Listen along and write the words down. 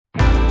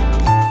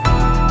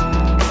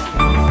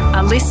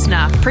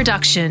listener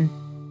production.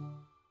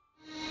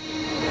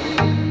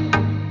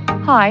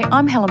 Hi,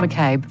 I'm Helen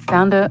McCabe,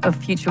 founder of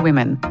Future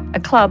Women, a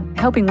club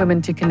helping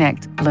women to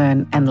connect,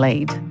 learn and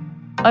lead.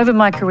 Over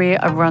my career,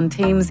 I've run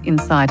teams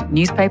inside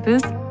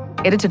newspapers,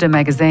 edited a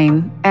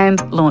magazine and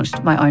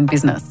launched my own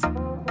business.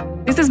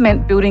 This has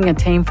meant building a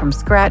team from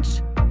scratch,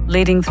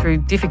 leading through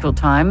difficult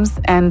times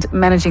and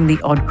managing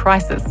the odd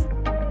crisis.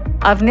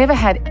 I've never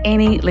had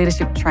any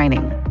leadership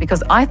training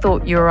because I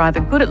thought you were either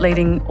good at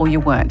leading or you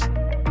weren't.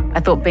 I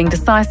thought being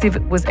decisive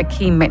was a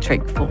key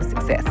metric for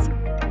success.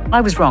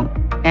 I was wrong,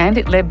 and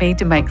it led me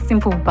to make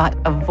simple but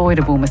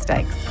avoidable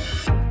mistakes.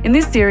 In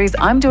this series,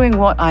 I'm doing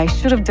what I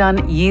should have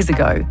done years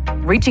ago,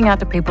 reaching out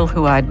to people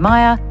who I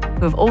admire,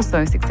 who have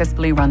also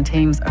successfully run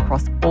teams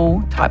across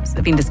all types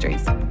of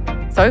industries.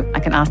 So I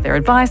can ask their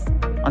advice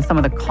on some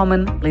of the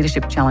common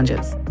leadership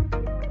challenges.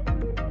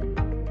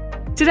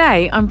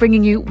 Today, I'm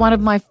bringing you one of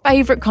my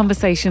favourite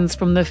conversations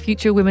from the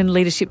Future Women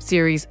Leadership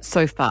series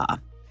so far.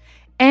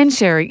 Anne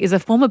Sherry is a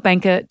former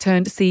banker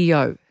turned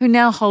CEO who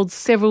now holds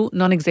several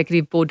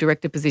non-executive board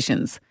director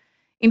positions.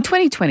 In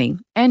 2020,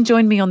 Anne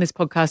joined me on this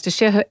podcast to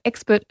share her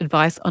expert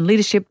advice on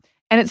leadership,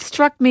 and it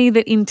struck me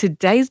that in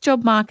today's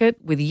job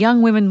market, with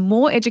young women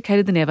more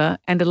educated than ever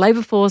and a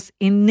labour force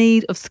in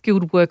need of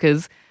skilled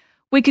workers,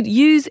 we could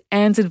use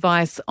Anne's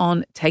advice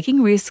on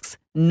taking risks,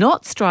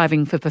 not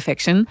striving for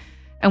perfection,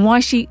 and why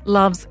she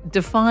loves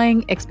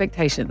defying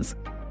expectations.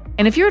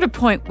 And if you're at a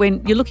point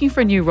when you're looking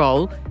for a new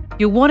role,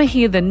 you'll want to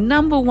hear the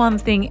number one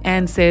thing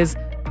Anne says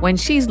when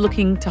she's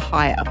looking to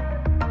hire.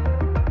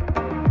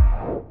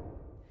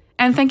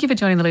 Anne, thank you for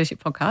joining the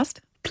Leadership Podcast.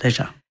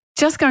 Pleasure.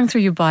 Just going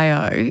through your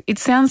bio, it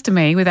sounds to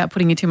me, without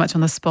putting you too much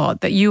on the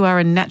spot, that you are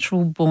a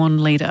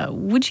natural-born leader.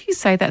 Would you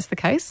say that's the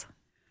case?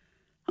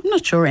 I'm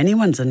not sure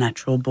anyone's a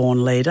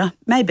natural-born leader.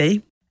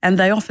 Maybe. And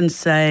they often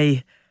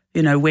say,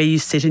 you know, where you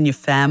sit in your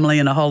family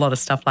and a whole lot of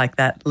stuff like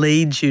that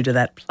leads you to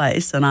that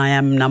place. And I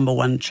am number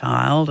one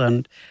child,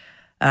 and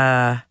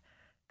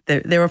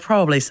there are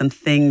probably some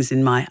things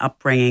in my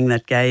upbringing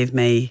that gave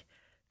me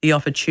the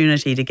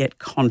opportunity to get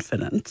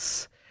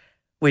confidence,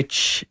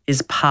 which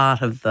is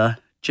part of the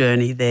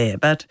journey there.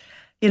 But,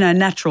 you know,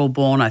 natural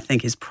born, I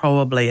think, is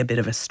probably a bit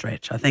of a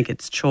stretch. I think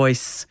it's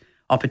choice,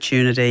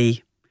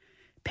 opportunity,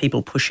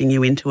 people pushing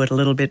you into it a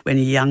little bit when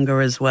you're younger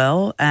as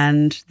well,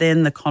 and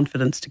then the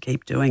confidence to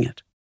keep doing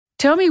it.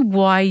 Tell me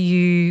why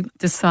you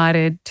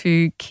decided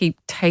to keep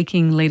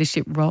taking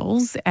leadership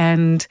roles,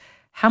 and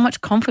how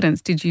much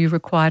confidence did you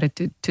require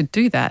to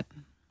do that?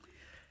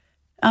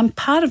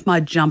 Part of my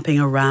jumping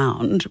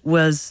around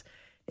was,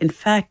 in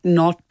fact,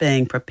 not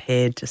being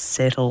prepared to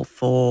settle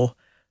for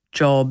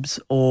jobs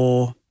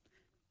or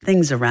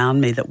things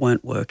around me that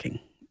weren't working.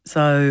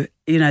 So,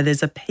 you know,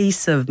 there's a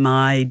piece of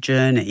my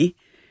journey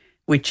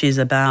which is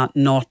about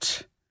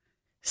not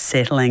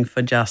settling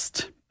for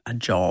just a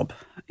job.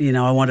 You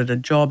know, I wanted a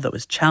job that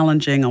was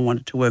challenging. I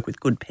wanted to work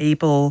with good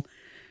people.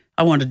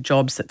 I wanted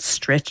jobs that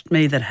stretched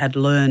me, that had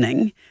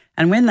learning.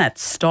 And when that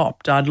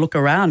stopped, I'd look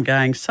around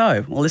going,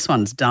 well, this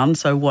one's done,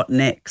 so what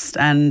next?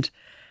 And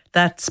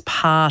that's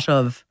part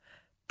of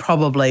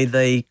probably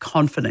the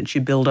confidence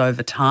you build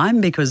over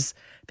time, because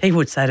people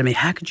would say to me,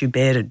 how could you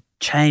bear to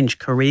change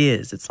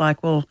careers? It's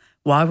like, well,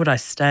 why would I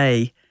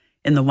stay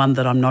in the one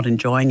that I'm not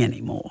enjoying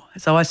anymore?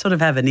 So I sort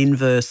of have an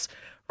inverse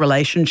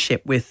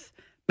relationship with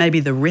maybe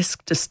the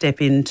risk to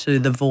step into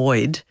the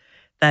void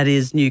that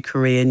is new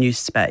career, new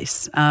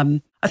space.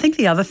 I think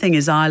the other thing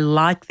is I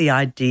like the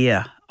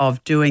idea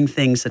of doing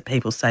things that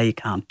people say you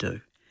can't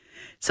do.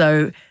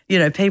 So, you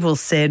know, people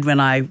said when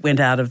I went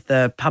out of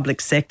the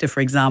public sector, for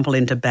example,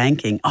 into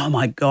banking, oh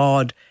my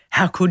God,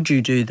 how could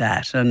you do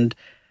that? And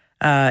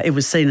it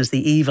was seen as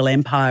the evil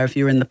empire if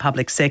you're in the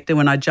public sector.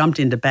 When I jumped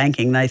into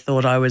banking, they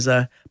thought I was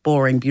a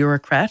boring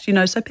bureaucrat, you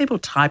know, so people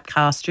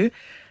typecast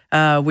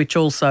you, which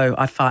also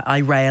I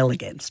rail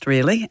against,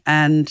 really.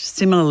 And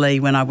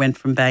similarly, when I went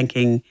from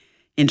banking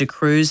into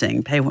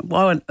cruising, people went,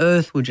 why on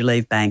earth would you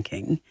leave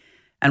banking?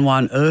 And why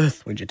on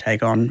earth would you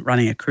take on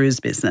running a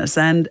cruise business?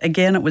 And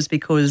again, it was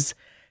because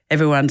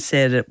everyone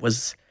said it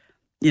was,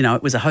 you know,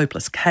 it was a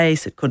hopeless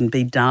case, it couldn't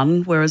be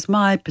done. Whereas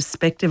my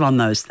perspective on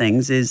those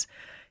things is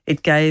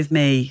it gave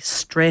me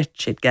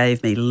stretch, it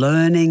gave me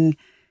learning,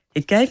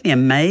 it gave me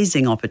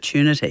amazing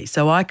opportunity.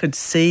 So I could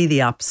see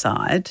the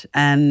upside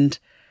and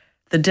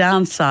the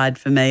downside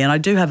for me. And I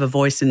do have a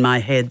voice in my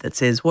head that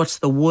says, what's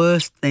the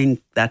worst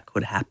thing that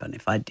could happen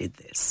if I did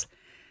this?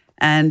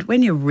 And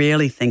when you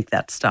really think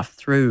that stuff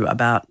through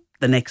about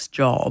the next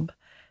job,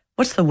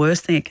 what's the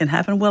worst thing that can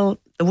happen? Well,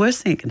 the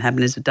worst thing that can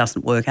happen is it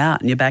doesn't work out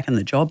and you're back in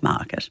the job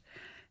market.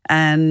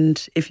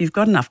 And if you've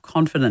got enough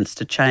confidence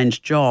to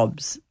change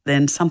jobs,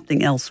 then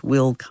something else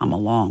will come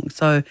along.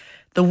 So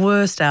the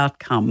worst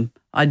outcome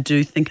I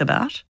do think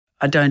about.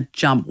 I don't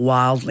jump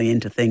wildly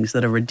into things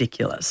that are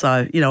ridiculous.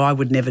 So, you know, I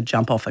would never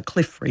jump off a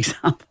cliff, for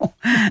example.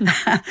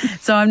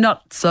 So I'm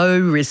not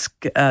so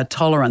risk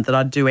tolerant that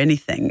I'd do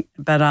anything,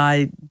 but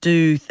I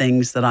do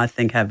things that I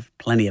think have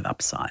plenty of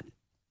upside.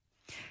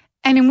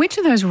 And in which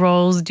of those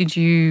roles did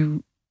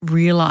you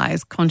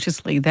realise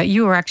consciously that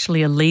you were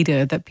actually a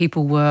leader that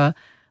people were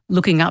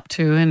looking up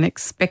to and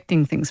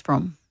expecting things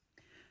from?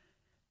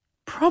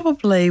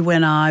 Probably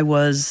when I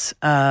was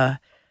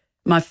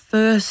my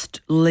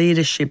first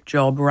leadership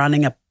job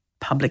running a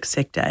public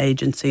sector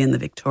agency in the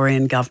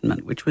Victorian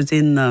government, which was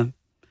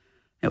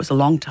it was a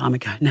long time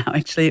ago now,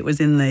 actually. It was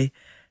in the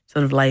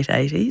sort of late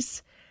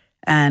 80s.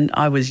 And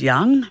I was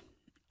young.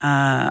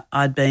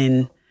 I'd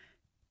been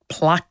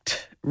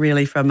plucked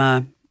really from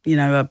a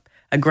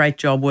great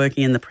job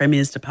working in the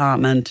Premier's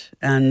Department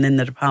and then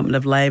the Department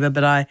of Labor.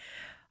 But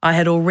I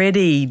had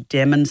already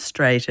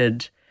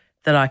demonstrated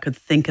that I could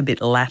think a bit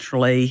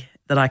laterally,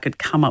 that I could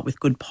come up with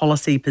good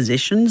policy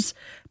positions.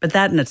 But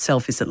that in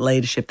itself isn't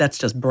leadership. That's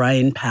just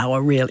brain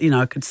power, really.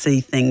 I could see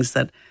things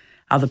that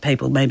other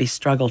people maybe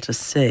struggle to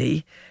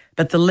see.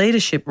 But the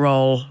leadership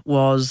role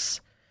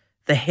was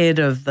the head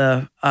of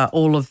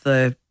all of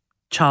the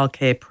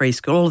childcare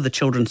preschool, all of the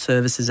children's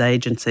services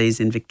agencies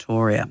in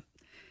Victoria,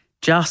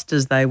 just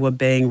as they were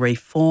being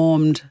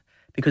reformed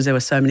because there were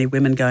so many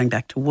women going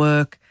back to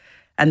work.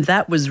 And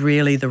that was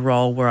really the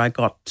role where I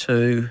got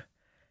to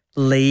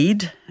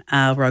lead,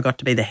 where I got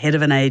to be the head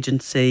of an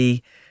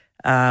agency,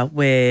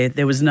 where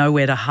there was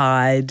nowhere to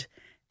hide,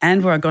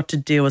 and where I got to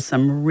deal with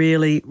some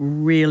really,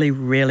 really,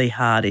 really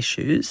hard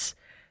issues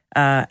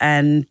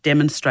and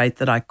demonstrate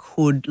that I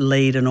could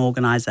lead an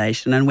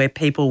organisation and where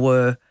people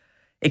were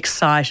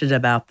excited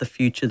about the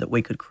future that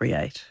we could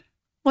create.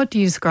 What do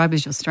you describe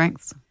as your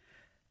strengths?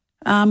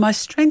 My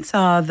strengths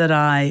are that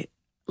I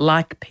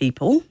like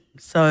people.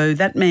 So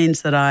that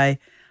means that I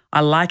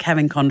like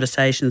having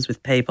conversations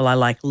with people. I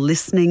like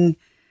listening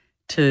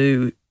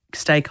to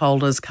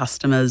stakeholders,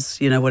 customers,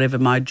 whatever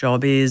my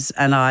job is.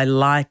 And I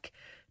like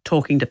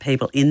talking to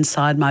people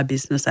inside my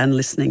business and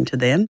listening to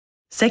them.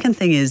 Second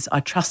thing is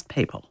I trust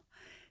people.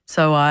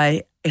 So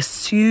I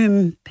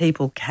assume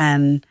people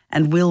can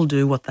and will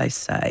do what they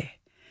say.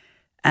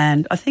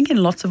 And I think in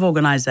lots of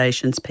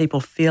organisations, people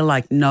feel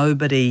like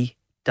nobody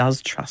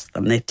does trust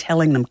them. They're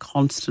telling them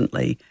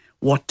constantly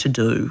what to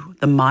do,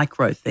 the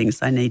micro things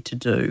they need to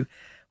do.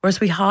 Whereas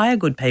we hire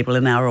good people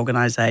in our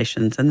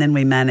organisations and then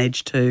we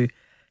manage to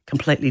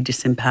completely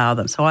disempower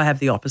them. So I have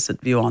the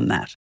opposite view on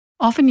that.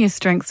 Often your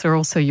strengths are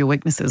also your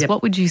weaknesses. Yep.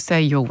 What would you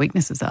say your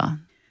weaknesses are?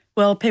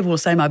 Well, people will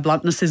say my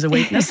bluntness is a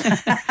weakness.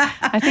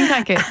 I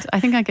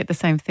think I get the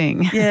same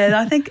thing. Yeah,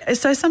 I think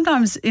so.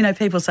 Sometimes,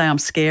 people say I'm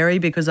scary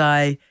because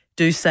I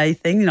do say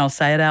things. I'll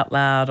say it out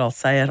loud. I'll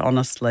say it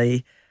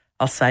honestly.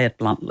 I'll say it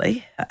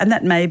bluntly. And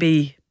that may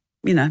be,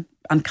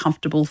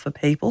 uncomfortable for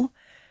people.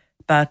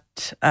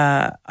 But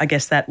I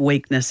guess that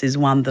weakness is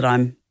one that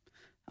I'm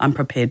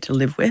prepared to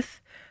live with.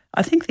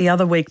 I think the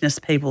other weakness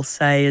people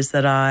say is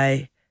that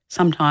I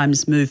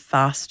sometimes move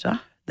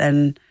faster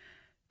than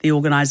the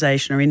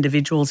organisation or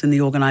individuals in the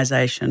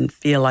organisation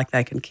feel like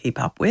they can keep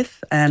up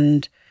with.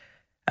 And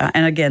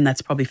again,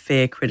 that's probably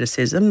fair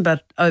criticism.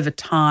 But over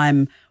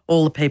time,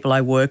 all the people I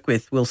work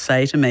with will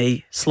say to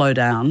me, slow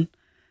down.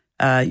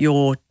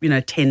 You're,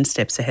 10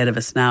 steps ahead of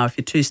us now. If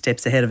you're 2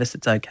 steps ahead of us,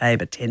 it's okay,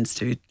 but 10's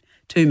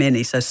too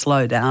many, so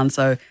slow down.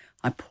 So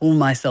I pull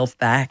myself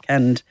back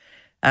and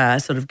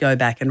sort of go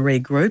back and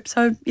regroup.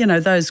 So,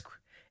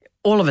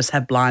 all of us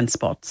have blind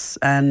spots.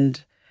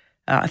 And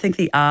I think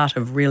the art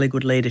of really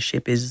good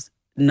leadership is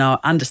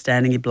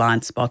understanding your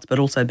blind spots, but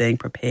also being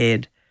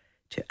prepared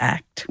to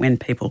act when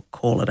people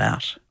call it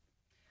out.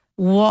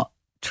 What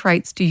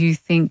traits do you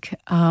think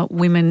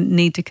women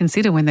need to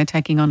consider when they're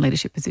taking on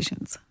leadership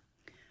positions?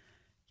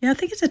 Yeah, I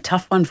think it's a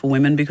tough one for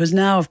women because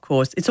now, of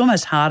course, it's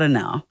almost harder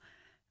now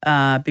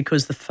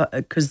because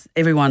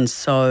everyone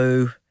has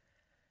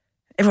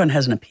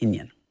an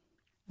opinion.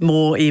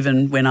 More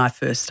even when I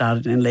first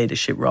started in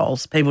leadership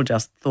roles, people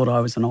just thought I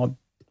was an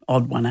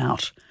odd one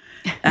out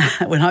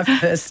when I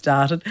first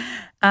started.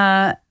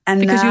 And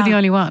because now, you're the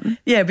only one?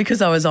 Yeah,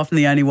 because I was often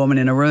the only woman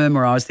in a room,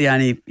 or I was the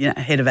only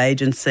head of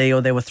agency,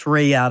 or there were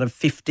 3 out of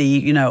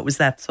 50, it was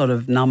that sort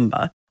of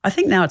number. I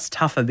think now it's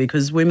tougher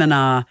because women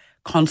are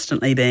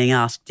constantly being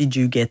asked, did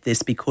you get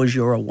this because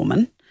you're a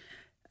woman?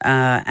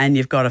 And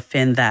you've got to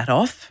fend that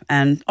off.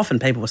 And often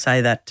people will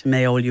say that to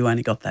me, you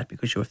only got that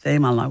because you're a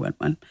female. And I went,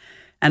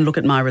 and look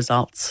at my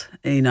results,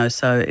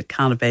 so it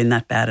can't have been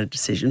that bad a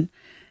decision.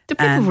 Do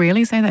people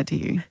really say that to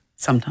you?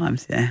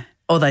 Sometimes, yeah.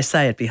 Or they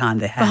say it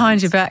behind their hands.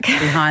 Behind your back.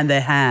 Behind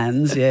their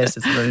hands, yes.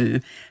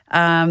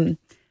 I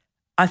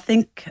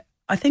think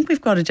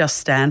we've got to just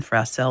stand for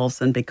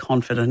ourselves and be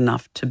confident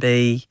enough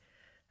to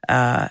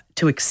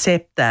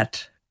accept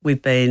that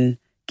we've been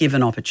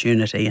given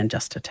opportunity and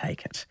just to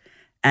take it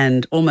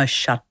and almost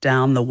shut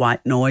down the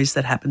white noise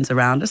that happens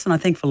around us. And I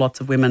think for lots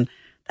of women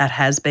that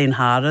has been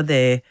harder.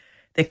 They're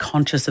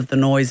conscious of the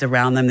noise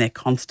around them, the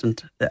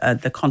constant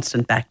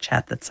back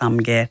chat that some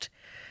get.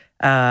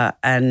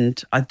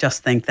 And I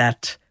just think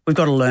that we've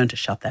got to learn to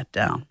shut that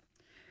down.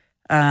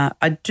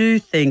 I do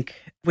think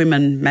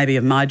women maybe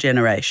of my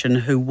generation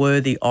who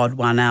were the odd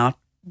one out,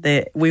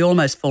 we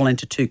almost fall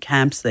into 2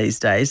 camps these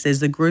days.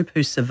 There's the group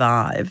who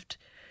survived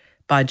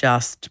by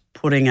just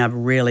putting a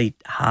really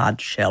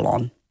hard shell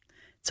on.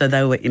 So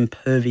they were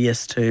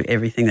impervious to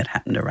everything that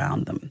happened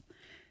around them.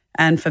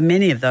 And for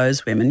many of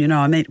those women,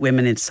 I meet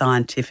women in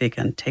scientific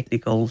and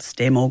technical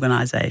STEM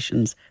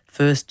organisations,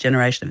 first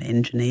generation of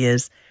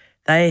engineers.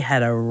 They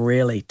had a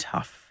really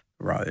tough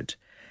road.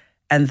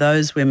 And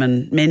those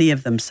women, many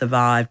of them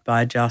survived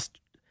by just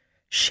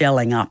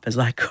shelling up, as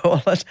I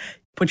call it.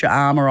 Put your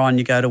armour on,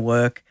 you go to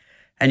work,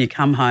 and you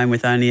come home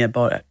with only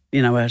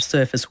a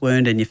surface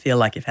wound and you feel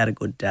like you've had a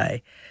good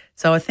day.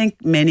 So I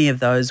think many of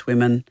those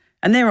women,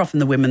 and they're often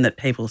the women that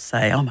people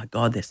say, oh my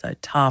God, they're so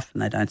tough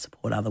and they don't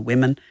support other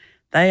women.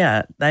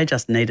 They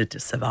just needed to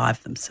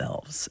survive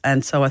themselves.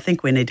 And so I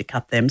think we need to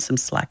cut them some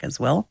slack as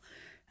well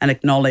and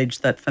acknowledge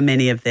that for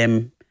many of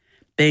them,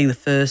 being the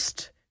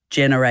first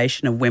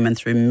generation of women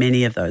through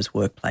many of those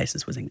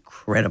workplaces was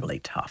incredibly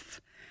tough.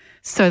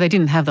 So they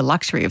didn't have the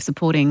luxury of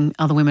supporting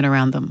other women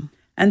around them.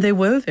 And there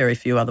were very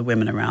few other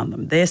women around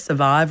them. Their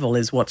survival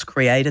is what's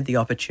created the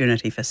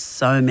opportunity for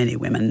so many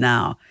women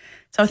now.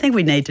 So I think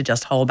we need to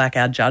just hold back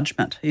our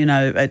judgment,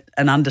 and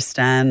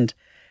understand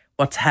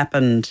what's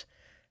happened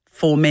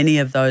for many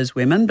of those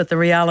women. But the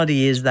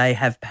reality is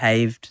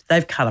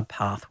they've cut a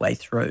pathway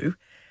through.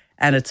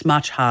 And it's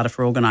much harder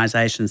for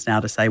organisations now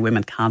to say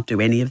women can't do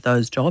any of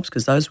those jobs,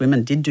 because those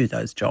women did do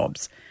those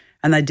jobs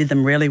and they did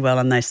them really well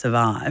and they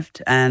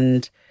survived.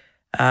 And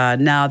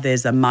now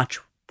there's a much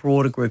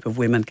broader group of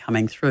women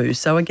coming through.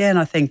 So again,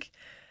 I think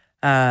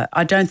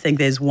I don't think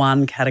there's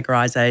one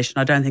categorisation.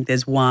 I don't think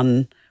there's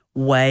one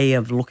way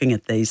of looking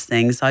at these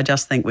things. I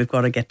just think we've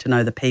got to get to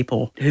know the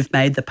people who've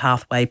made the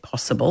pathway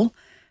possible,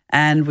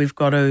 and we've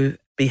got to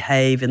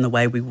behave in the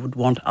way we would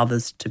want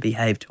others to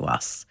behave to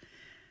us.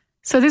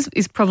 So this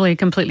is probably a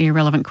completely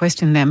irrelevant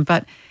question then,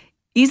 but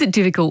is it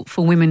difficult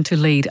for women to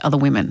lead other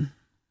women?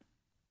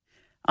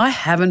 I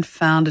haven't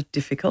found it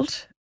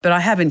difficult, but I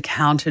have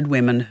encountered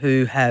women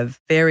who have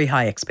very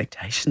high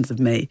expectations of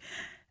me.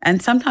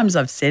 And sometimes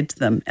I've said to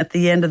them, at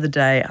the end of the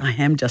day, I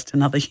am just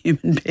another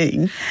human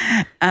being.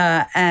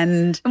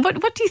 And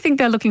what do you think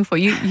they're looking for?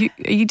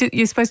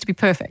 You're supposed to be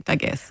perfect, I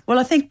guess. Well,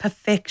 I think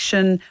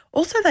perfection,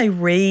 also they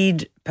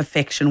read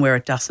perfection where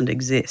it doesn't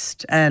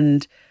exist.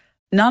 And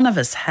none of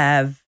us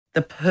have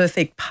the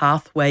perfect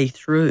pathway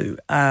through.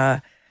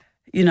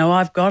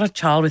 I've got a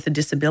child with a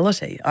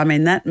disability. I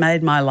mean, that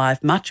made my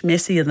life much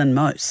messier than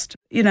most.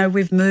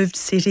 We've moved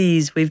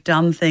cities, we've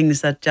done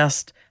things that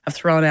just have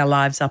thrown our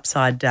lives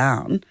upside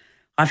down.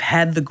 I've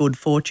had the good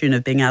fortune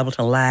of being able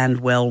to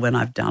land well when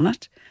I've done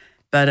it,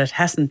 but it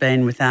hasn't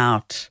been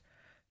without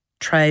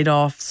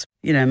trade-offs.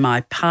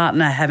 My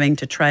partner having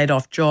to trade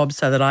off jobs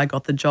so that I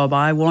got the job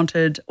I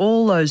wanted,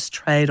 all those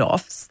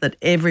trade-offs that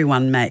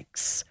everyone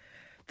makes.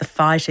 The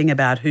fighting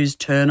about whose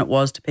turn it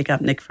was to pick up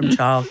Nick from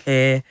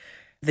childcare,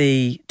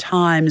 the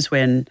times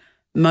when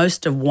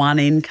most of one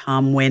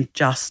income went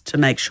just to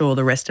make sure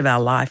the rest of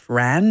our life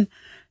ran.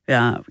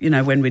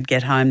 When we'd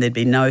get home, there'd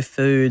be no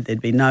food,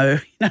 there'd be no,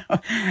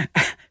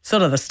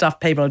 sort of the stuff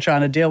people are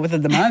trying to deal with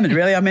at the moment,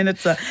 really. I mean,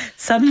 it's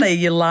suddenly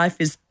your life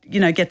is,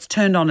 gets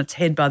turned on its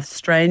head by the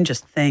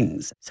strangest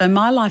things. So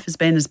my life has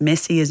been as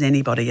messy as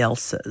anybody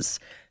else's,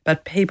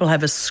 but people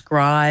have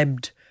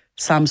ascribed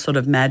some sort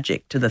of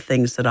magic to the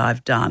things that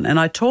I've done. And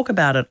I talk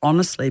about it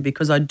honestly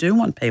because I do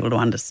want people to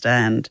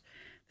understand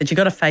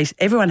that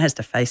everyone has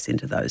to face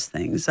into those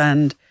things.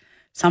 And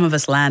some of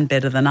us land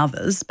better than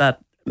others,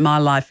 but my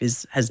life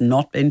has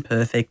not been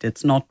perfect.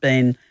 It's not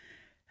been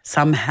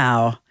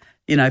somehow,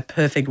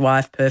 perfect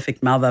wife,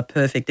 perfect mother,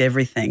 perfect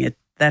everything.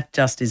 That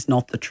just is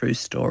not the true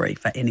story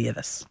for any of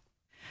us.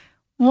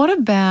 What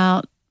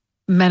about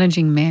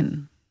managing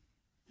men?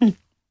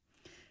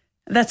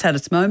 That's had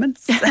its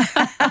moments. Look,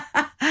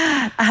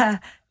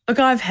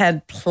 I've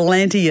had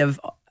plenty of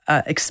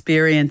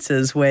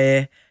experiences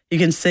where you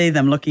can see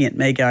them looking at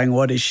me going,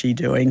 what is she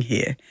doing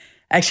here?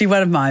 Actually,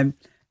 one of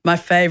my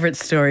favourite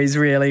stories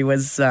really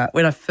was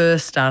when I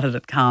first started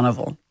at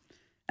Carnival,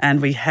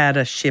 and we had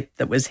a ship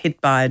that was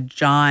hit by a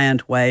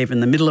giant wave in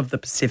the middle of the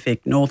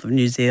Pacific, north of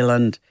New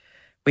Zealand.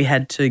 We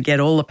had to get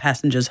all the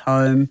passengers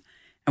home,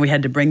 and we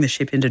had to bring the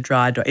ship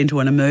into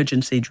an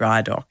emergency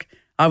dry dock.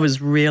 I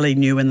was really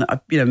new in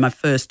my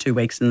first 2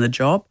 weeks in the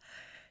job,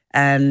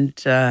 and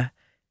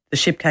the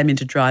ship came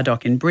into dry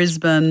dock in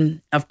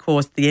Brisbane. Of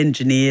course, the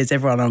engineers,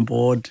 everyone on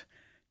board,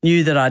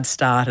 knew that I'd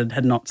started,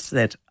 had not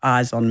set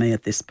eyes on me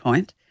at this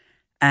point.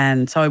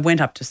 And so I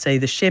went up to see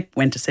the ship,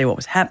 went to see what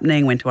was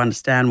happening, went to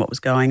understand what was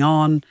going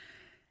on.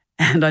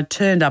 And I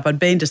turned up. I'd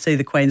been to see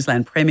the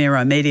Queensland Premier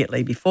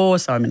immediately before,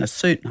 so I'm in a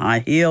suit and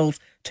high heels,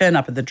 turn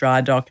up at the dry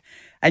dock,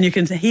 and you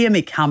can hear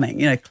me coming,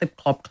 clip,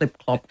 clop,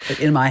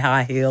 in my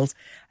high heels.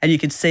 And you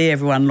could see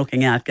everyone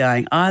looking out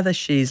going, either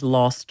she's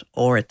lost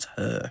or it's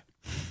her.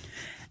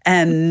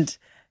 And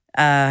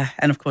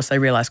of course, they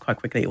realised quite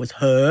quickly it was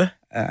her.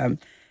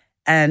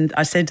 And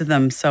I said to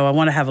them, so I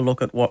want to have a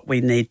look at what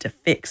we need to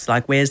fix.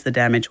 Like, where's the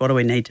damage? What do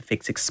we need to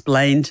fix?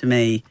 Explain to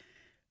me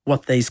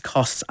what these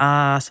costs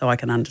are so I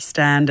can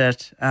understand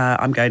it.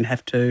 I'm going to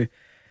have to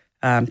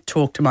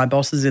talk to my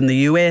bosses in the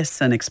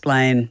US and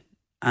explain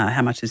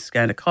how much this is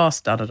going to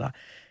cost,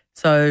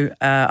 So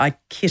I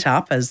kit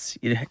up as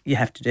you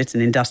have to do. It's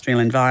an industrial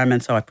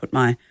environment, so I put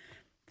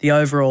the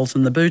overalls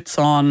and the boots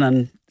on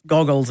and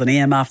goggles and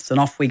earmuffs, and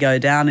off we go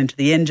down into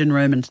the engine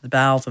room and to the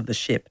bowels of the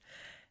ship.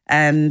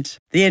 And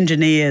the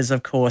engineers,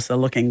 of course, are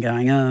looking,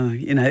 going, oh,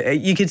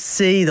 you could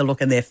see the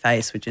look in their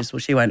face, which is, well,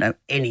 she won't know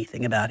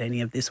anything about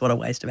any of this. What a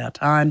waste of our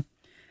time.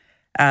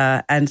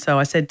 And so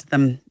I said to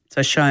them,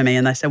 so show me.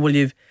 And they said, well,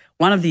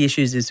 one of the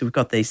issues is we've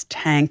got these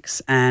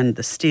tanks and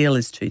the steel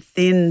is too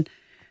thin.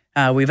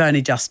 We've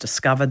only just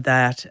discovered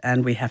that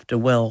and we have to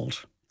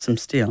weld some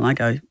steel. And I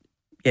go,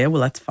 yeah,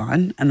 well, that's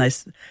fine. And they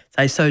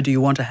say, so do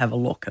you want to have a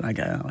look? And I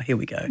go, oh, here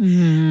we go.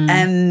 Mm-hmm.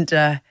 And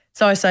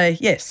so I say,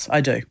 yes,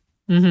 I do.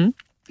 Mm-hmm.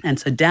 And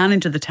so down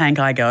into the tank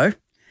I go.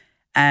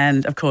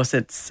 And, of course,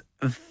 it's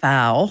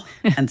foul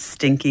and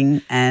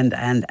stinking and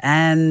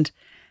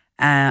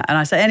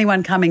I say,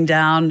 anyone coming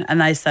down? And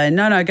they say,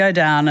 no, go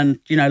down and,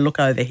 look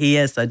over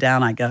here. So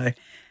down I go.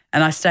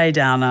 And I stay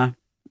down a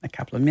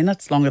couple of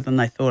minutes, longer than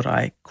they thought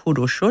I could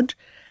or should.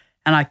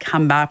 And I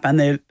come up and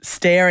they're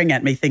staring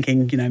at me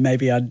thinking,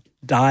 maybe I'd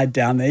died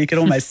down there. You could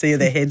almost see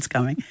their heads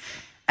coming.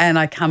 And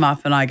I come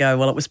up and I go,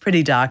 well, it was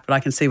pretty dark, but I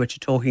can see what you're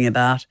talking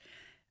about.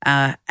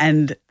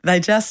 And they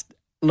just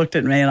looked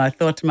at me and I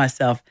thought to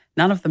myself,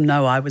 none of them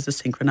know I was a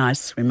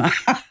synchronised swimmer.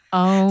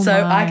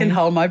 So I can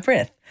hold my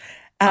breath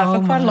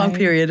for quite a long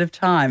period of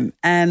time.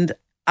 And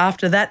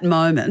after that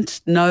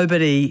moment,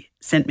 nobody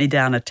sent me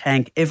down a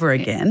tank ever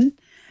again.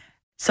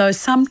 So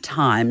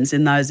sometimes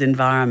in those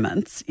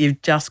environments,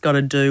 you've just got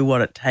to do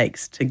what it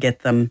takes to get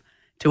them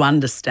to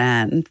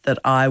understand that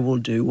I will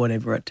do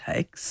whatever it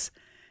takes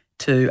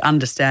to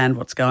understand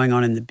what's going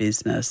on in the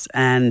business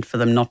and for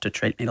them not to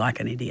treat me like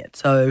an idiot.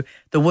 So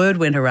the word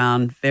went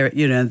around,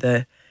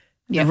 the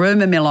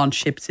rumour mill on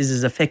ships is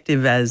as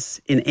effective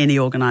as in any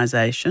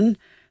organisation.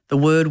 The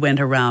word went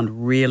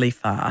around really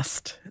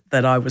fast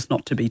that I was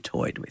not to be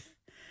toyed with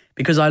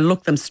because I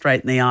looked them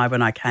straight in the eye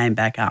when I came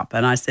back up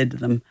and I said to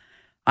them,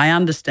 I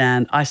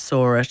understand, I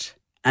saw it,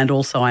 and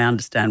also I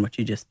understand what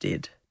you just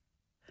did.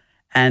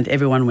 And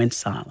everyone went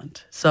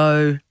silent.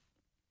 So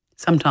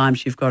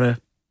sometimes you've got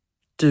to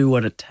do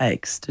what it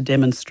takes to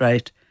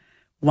demonstrate,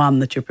 one,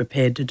 that you're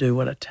prepared to do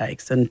what it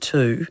takes, and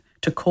two,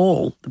 to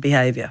call the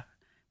behaviour,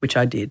 which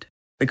I did,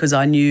 because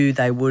I knew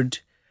they would.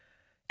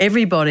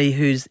 Everybody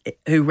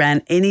who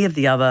ran any of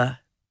the other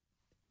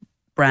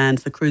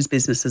brands, the cruise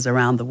businesses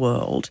around the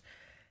world,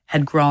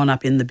 had grown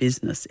up in the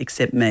business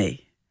except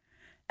me.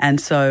 And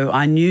so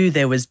I knew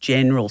there was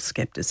general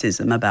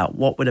scepticism about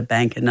what would a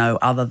banker know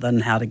other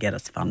than how to get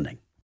us funding.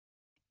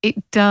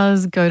 It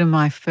does go to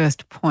my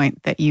first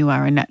point that you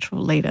are a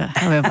natural leader,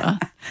 however.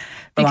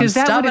 Well, because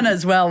I'm stubborn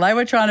as well. They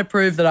were trying to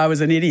prove that I was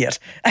an idiot.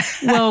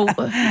 Well,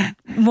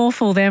 more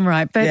for them,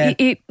 right? But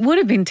it would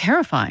have been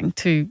terrifying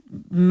to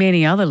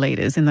many other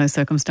leaders in those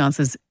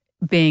circumstances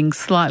being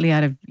slightly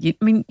out of – I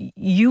mean,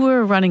 you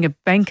were running a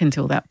bank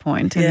until that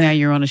point and now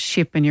you're on a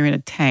ship and you're in a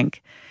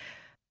tank.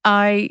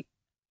 I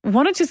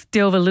want to just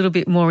delve a little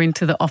bit more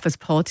into the office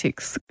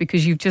politics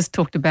because you've just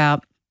talked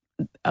about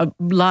a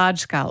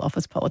large-scale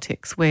office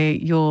politics where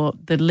you're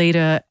the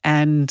leader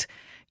and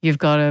you've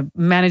got a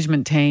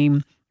management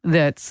team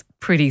that's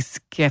pretty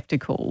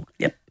sceptical.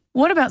 Yep.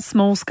 What about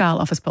small-scale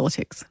office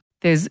politics?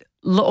 There's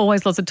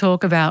always lots of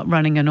talk about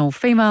running an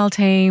all-female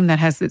team that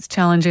has its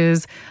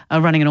challenges,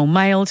 running an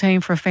all-male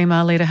team for a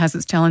female leader has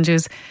its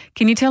challenges.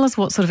 Can you tell us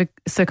what sort of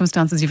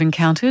circumstances you've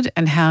encountered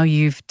and how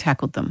you've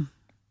tackled them?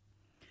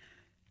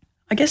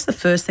 I guess the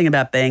first thing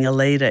about being a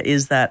leader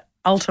is that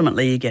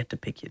ultimately you get to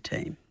pick your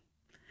team.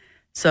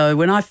 So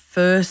when I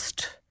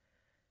first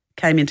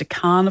came into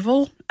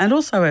Carnival, and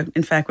also,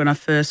 in fact, when I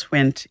first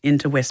went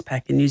into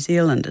Westpac in New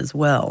Zealand as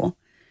well,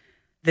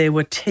 there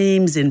were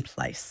teams in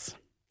place.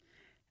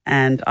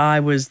 And I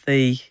was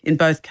in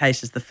both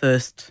cases, the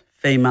first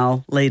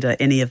female leader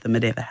any of them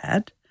had ever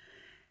had.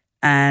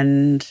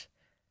 And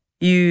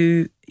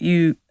you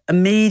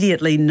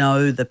immediately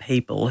know the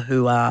people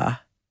who are,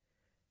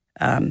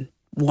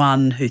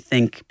 one, who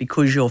think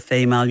because you're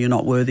female, you're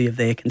not worthy of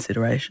their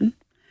consideration.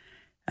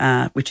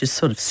 Which is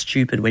sort of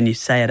stupid when you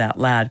say it out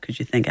loud because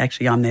you think,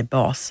 actually, I'm their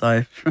boss,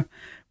 so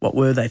what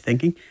were they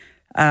thinking?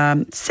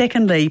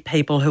 Secondly,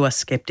 people who are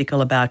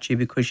sceptical about you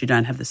because you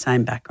don't have the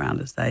same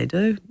background as they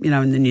do.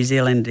 In the New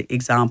Zealand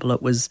example,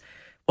 it was,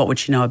 what would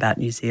she know about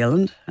New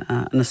Zealand?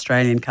 An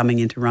Australian coming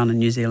in to run a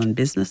New Zealand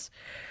business.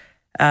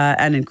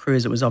 And in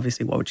cruise, it was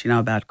obviously, what would she know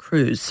about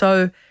cruise?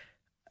 So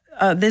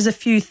there's a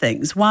few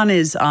things. One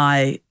is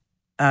I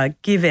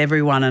give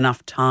everyone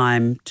enough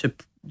time to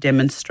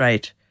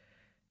demonstrate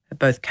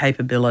both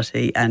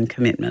capability and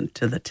commitment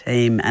to the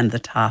team and the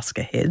task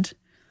ahead.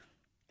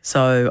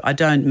 So I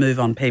don't move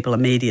on people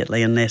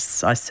immediately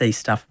unless I see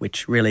stuff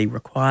which really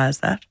requires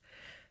that.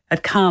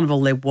 At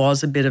Carnival, there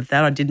was a bit of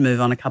that. I did move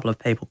on a couple of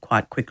people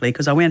quite quickly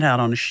because I went out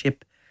on a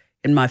ship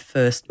in my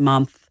first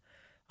month.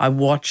 I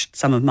watched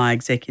some of my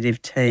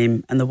executive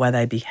team and the way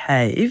they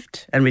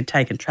behaved, and we'd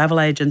taken travel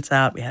agents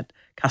out. We had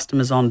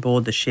customers on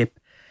board the ship,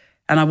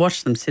 and I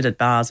watched them sit at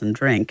bars and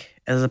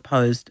drink as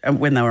opposed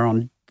when they were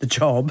on the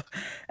job,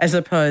 as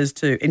opposed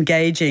to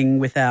engaging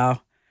with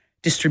our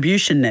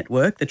distribution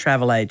network, the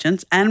travel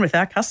agents, and with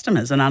our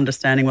customers and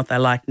understanding what they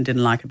liked and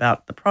didn't like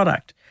about the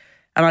product.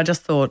 And I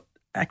just thought,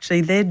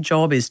 actually, their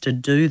job is to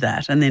do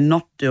that, and they're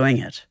not doing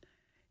it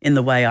in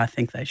the way I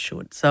think they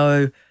should.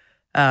 So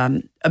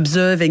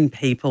observing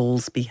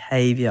people's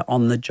behaviour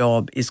on the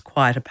job is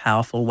quite a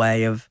powerful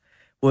way of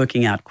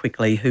working out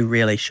quickly who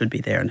really should be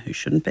there and who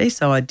shouldn't be.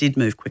 So I did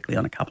move quickly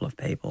on a couple of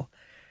people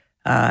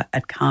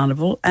at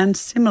Carnival. And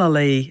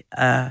similarly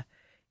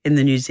in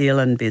the New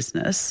Zealand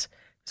business,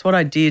 so what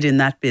I did in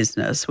that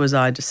business was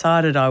I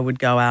decided I would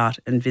go out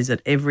and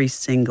visit every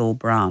single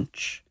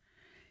branch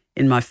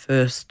in my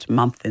first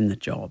month in the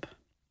job,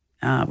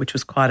 which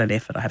was quite an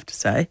effort, I have to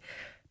say.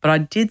 But I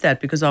did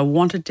that because I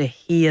wanted to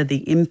hear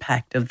the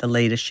impact of the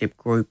leadership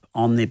group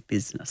on their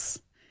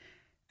business.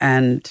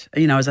 And,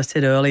 as I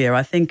said earlier,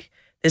 I think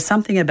there's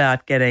something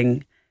about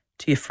getting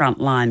to your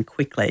front line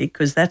quickly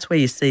because that's where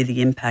you see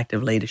the impact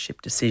of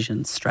leadership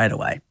decisions straight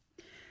away.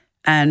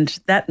 And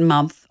that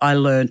month I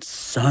learned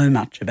so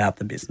much about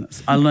the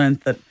business. I learned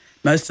that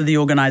most of the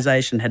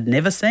organisation had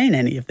never seen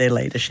any of their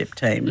leadership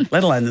team,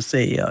 let alone the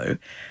CEO.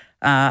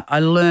 I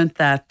learned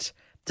that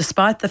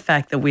despite the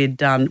fact that we'd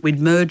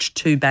merged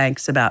two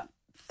banks about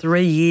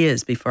 3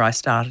 years before I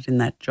started in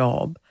that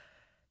job,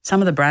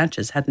 some of the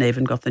branches hadn't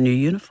even got the new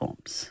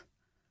uniforms,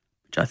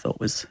 which I thought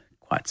was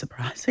quite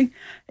surprising.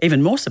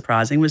 Even more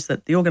surprising was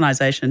that the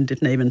organisation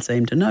didn't even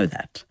seem to know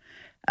that.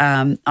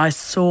 I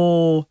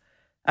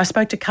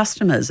spoke to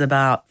customers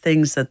about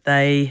things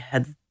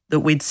that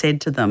we'd said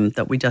to them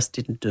that we just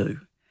didn't do.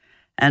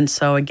 And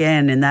so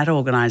again, in that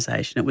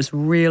organisation, it was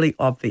really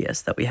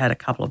obvious that we had a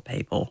couple of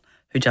people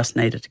who just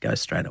needed to go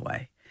straight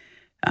away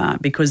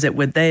because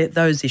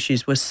those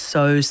issues were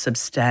so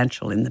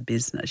substantial in the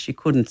business. You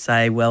couldn't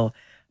say, well,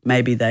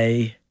 maybe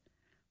they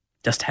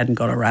just hadn't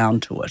got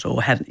around to it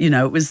or hadn't,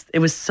 it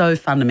was so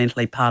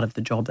fundamentally part of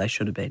the job they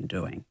should have been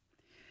doing.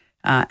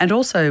 And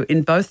also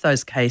in both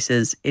those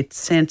cases, it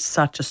sent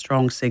such a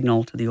strong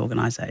signal to the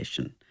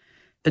organisation,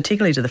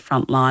 particularly to the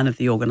front line of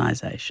the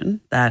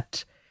organisation,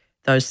 that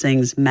those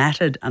things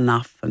mattered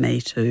enough for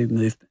me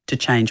to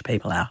change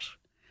people out.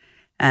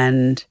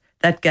 And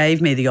that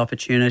gave me the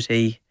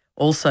opportunity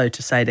also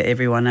to say to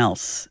everyone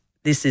else,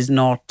 this is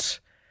not,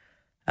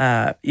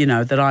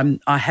 that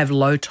I have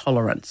low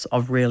tolerance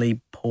of really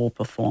poor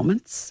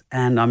performance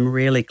and I'm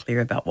really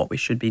clear about what we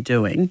should be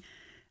doing.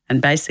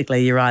 And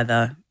basically you're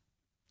either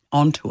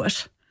onto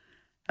it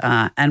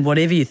and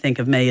whatever you think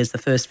of me as the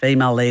first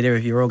female leader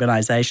of your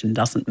organisation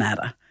doesn't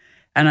matter.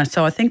 And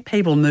so I think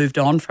people moved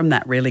on from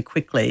that really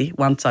quickly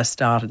once I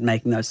started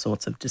making those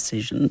sorts of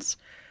decisions.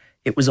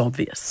 It was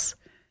obvious.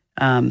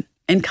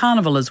 In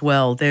Carnival as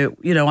well,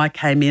 I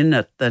came in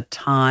at the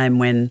time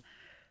when,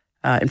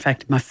 in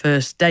fact, my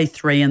first day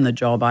 3 in the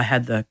job, I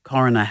had the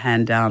coroner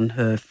hand down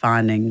her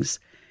findings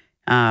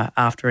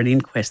after an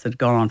inquest that had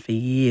gone on for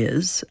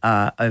years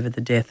over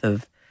the death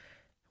of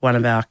one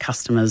of our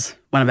passengers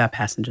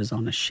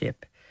on a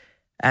ship.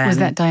 And was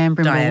that Diane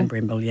Brimble? Diane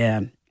Brimble,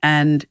 yeah.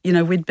 And,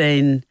 we'd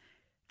been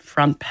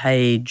front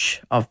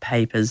page of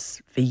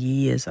papers for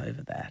years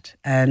over that.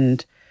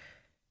 And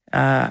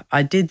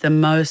I did the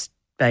most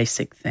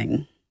basic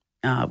thing,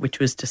 which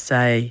was to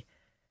say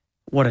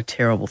what a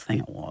terrible thing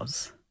it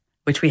was,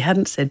 which we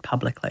hadn't said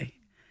publicly.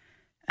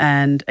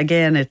 And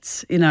again,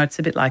 it's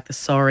a bit like the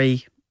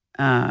sorry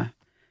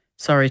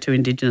to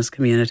Indigenous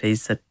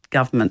communities that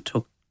government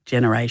took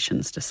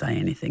generations to say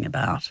anything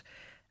about.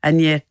 And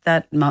yet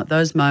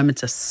those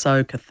moments are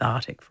so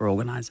cathartic for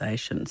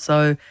organisations.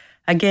 So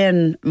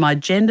again, my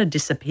gender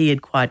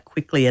disappeared quite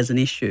quickly as an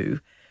issue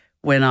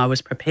when I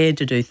was prepared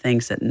to do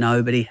things that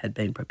nobody had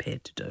been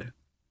prepared to do.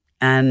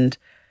 And,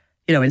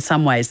 in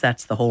some ways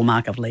that's the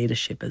hallmark of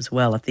leadership as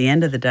well. At the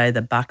end of the day,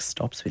 the buck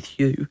stops with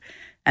you.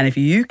 And if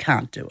you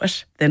can't do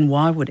it, then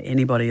why would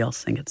anybody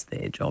else think it's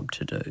their job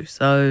to do?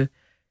 So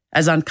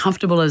as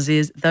uncomfortable as it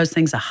is, those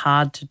things are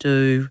hard to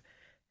do.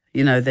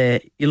 You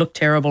look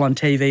terrible on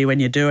TV when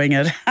you're doing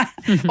it.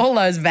 All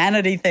those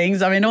vanity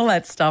things. I mean, all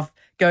that stuff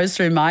goes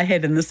through my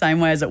head in the same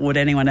way as it would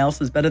anyone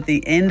else's. But at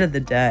the end of the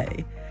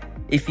day,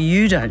 if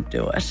you don't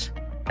do it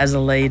as a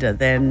leader,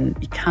 then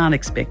you can't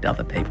expect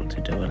other people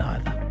to do it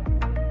either.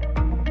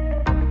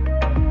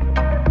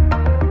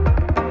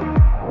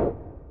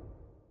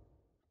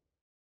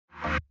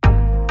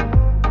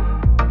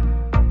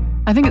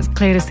 I think it's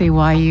clear to see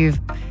why you've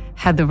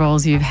had the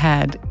roles you've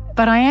had.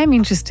 But I am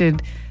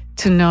interested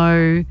to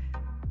know,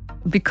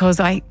 because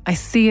I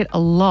see it a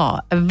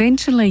lot,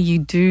 eventually you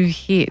do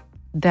hit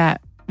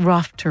that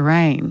rough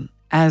terrain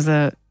as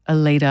a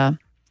leader.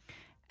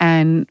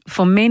 And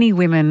for many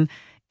women,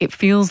 it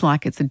feels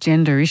like it's a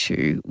gender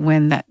issue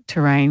when that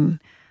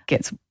terrain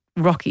gets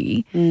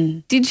rocky.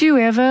 Mm. Did you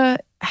ever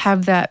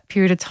have that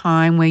period of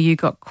time where you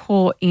got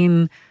caught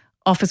in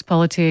office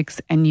politics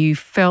and you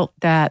felt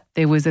that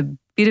there was a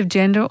bit of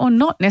gender, or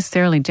not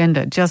necessarily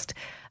gender, just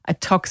a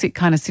toxic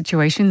kind of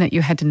situation that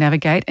you had to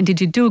navigate? And did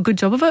you do a good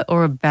job of it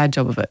or a bad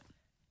job of it?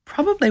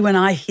 Probably when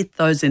I hit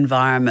those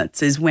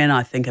environments is when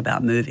I think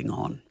about moving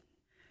on.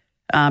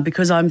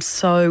 because I'm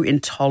so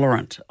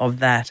intolerant of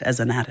that as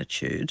an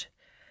attitude.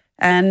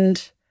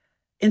 And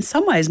in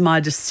some ways, my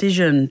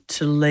decision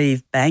to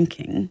leave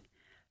banking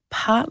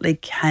partly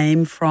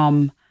came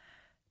from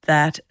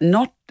that,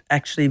 not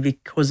actually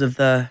because of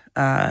the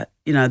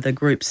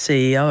group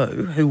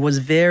CEO, who was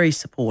very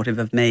supportive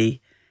of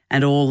me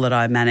and all that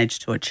I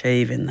managed to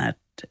achieve in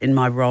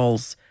my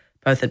roles,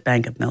 both at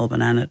Bank of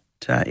Melbourne and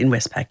in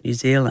Westpac, New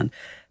Zealand,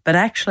 but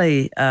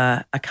actually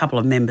a couple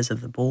of members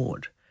of the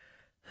board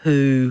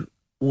who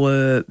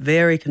were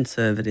very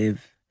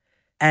conservative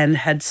and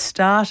had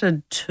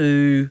started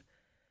to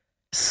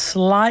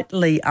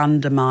slightly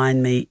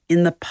undermine me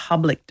in the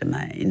public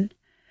domain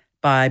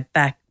by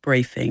back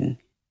briefing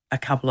a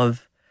couple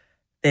of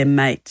their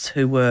mates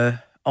who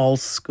were old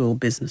school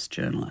business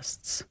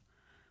journalists.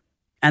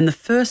 And the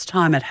first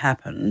time it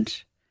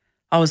happened,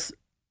 I was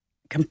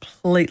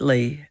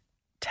completely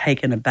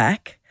taken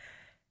aback.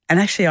 And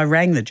actually I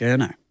rang the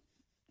journo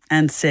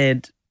and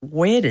said,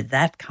 where did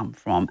that come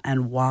from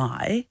and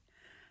why?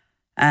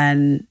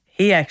 And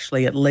he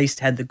actually at least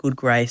had the good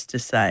grace to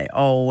say,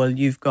 oh, well,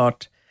 you've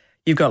got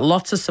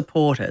lots of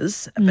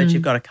supporters, but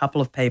you've got a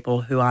couple of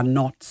people who are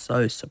not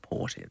so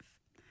supportive.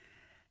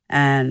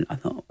 And I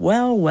thought,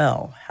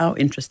 well, how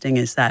interesting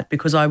is that?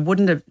 Because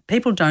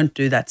people don't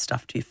do that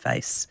stuff to your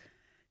face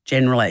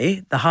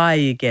generally. The higher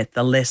you get,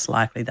 the less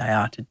likely they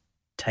are to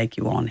take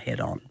you on head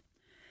on.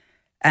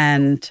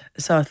 And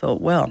so I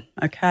thought, well,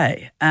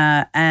 okay.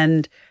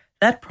 And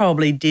that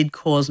probably did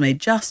cause me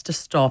just to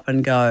stop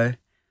and go,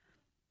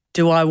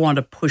 do I want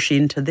to push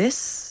into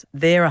this?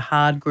 They're a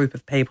hard group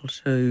of people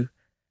to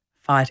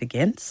fight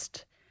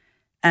against.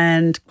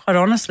 And quite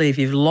honestly, if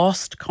you've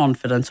lost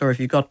confidence or if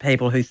you've got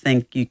people who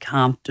think you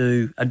can't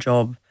do a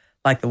job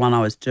like the one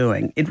I was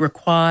doing,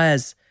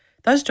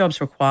 those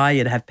jobs require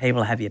you to have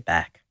people have your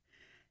back.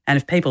 And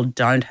if people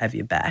don't have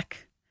your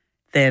back,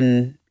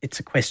 then it's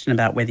a question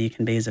about whether you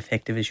can be as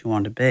effective as you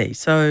want to be.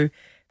 So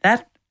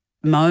that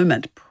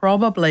moment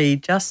probably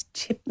just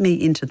tipped me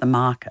into the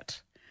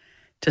market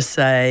to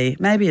say,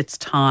 maybe it's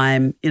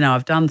time.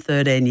 I've done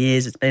 13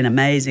 years. It's been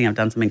amazing. I've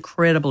done some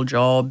incredible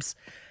jobs.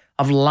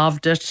 I've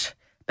loved it.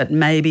 But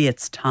maybe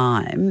it's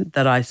time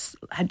that I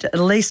had at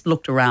least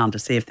looked around to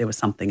see if there was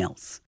something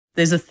else.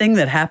 There's a thing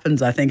that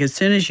happens, I think, as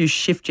soon as you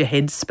shift your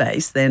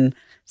headspace, then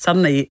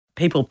suddenly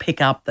people pick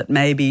up that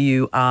maybe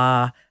you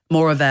are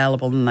more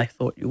available than they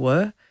thought you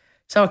were.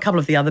 So a couple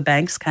of the other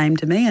banks came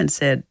to me and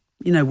said,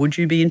 would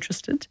you be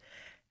interested?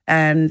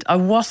 And I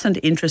wasn't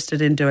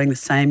interested in doing the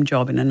same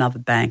job in another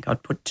bank.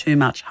 I'd put too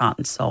much heart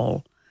and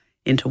soul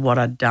into what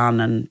I'd done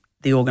and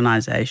the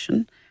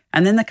organisation.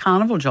 And then the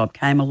Carnival job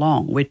came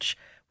along, which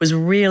was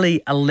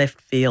really a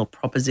left field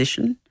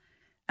proposition.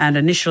 And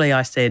initially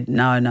I said,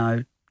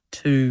 no,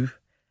 too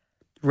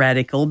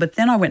radical. But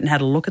then I went and had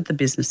a look at the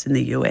business in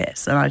the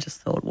US and I just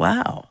thought,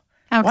 wow,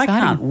 why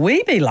can't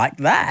we be like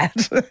that?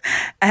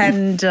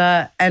 and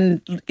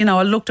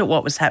I looked at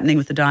what was happening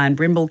with the Dianne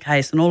Brimble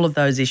case and all of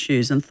those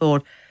issues and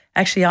thought,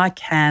 actually, I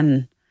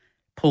can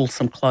pull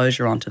some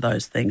closure onto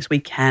those things. We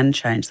can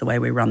change the way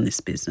we run this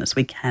business.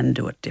 We can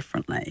do it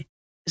differently.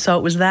 So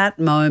it was that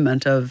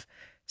moment of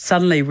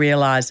suddenly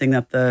realising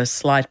that the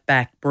slight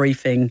back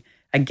briefing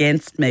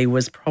against me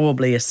was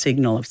probably a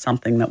signal of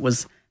something that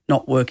was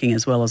not working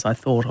as well as I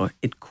thought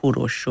it could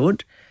or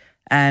should.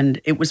 And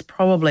it was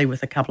probably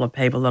with a couple of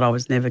people that I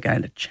was never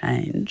going to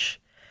change,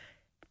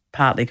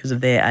 partly because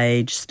of their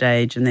age,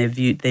 stage and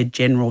their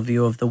general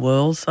view of the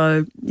world.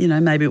 So,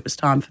 maybe it was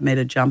time for me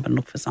to jump and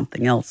look for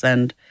something else.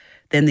 And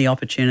then the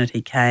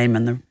opportunity came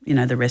and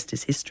the rest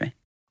is history.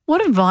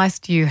 What advice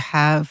do you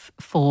have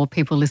for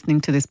people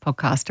listening to this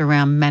podcast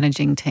around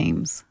managing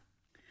teams?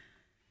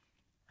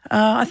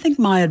 I think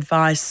my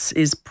advice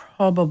is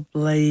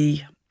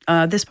probably,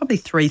 there's probably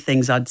three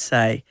things I'd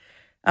say.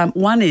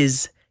 One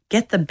is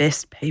get the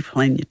best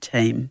people in your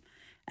team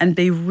and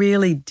be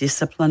really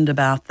disciplined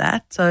about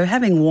that. So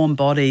having warm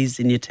bodies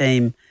in your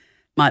team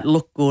might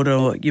look good,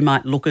 or you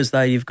might look as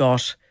though you've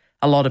got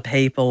a lot of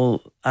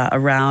people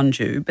around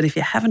you. But if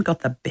you haven't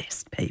got the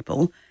best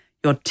people,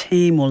 your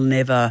team will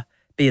never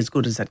be as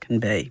good as it can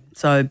be.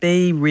 So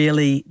be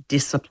really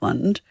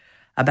disciplined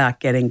about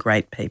getting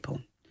great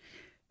people.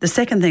 The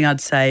second thing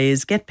I'd say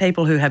is get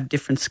people who have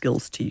different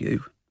skills to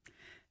you,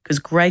 because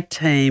great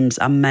teams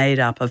are made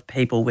up of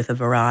people with a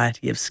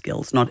variety of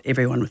skills, not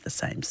everyone with the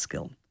same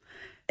skill.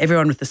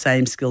 Everyone with the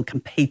same skill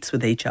competes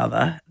with each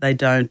other. They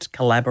don't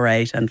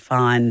collaborate and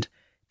find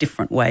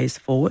different ways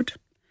forward.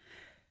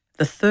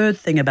 The third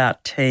thing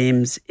about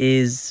teams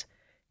is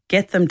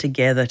get them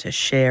together to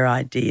share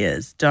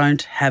ideas.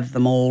 Don't have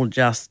them all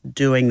just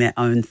doing their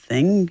own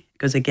thing,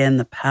 because, again,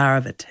 the power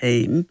of a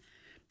team,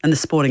 and the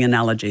sporting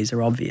analogies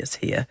are obvious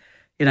here,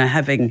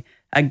 having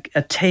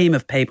a team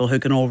of people who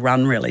can all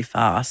run really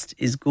fast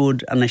is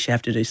good unless you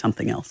have to do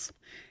something else.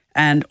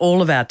 And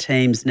all of our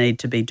teams need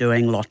to be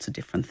doing lots of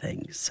different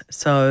things.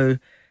 So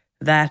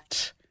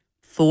that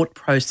thought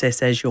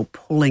process as you're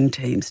pulling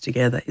teams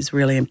together is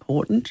really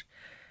important.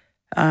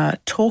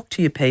 Talk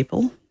to your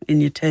people in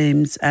your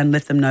teams and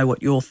let them know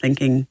what you're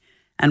thinking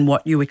and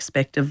what you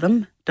expect of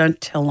them. Don't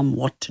tell them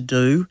what to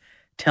do.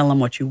 Tell them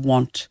what you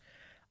want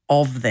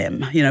of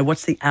them.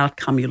 What's the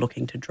outcome you're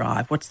looking to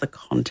drive? What's the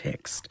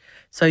context?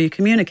 So your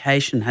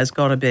communication has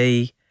got to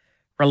be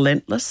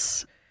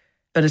relentless,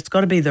 but it's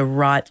got to be the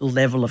right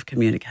level of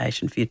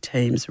communication for your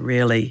teams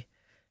really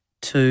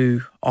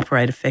to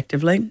operate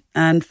effectively.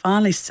 And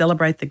finally,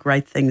 celebrate the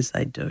great things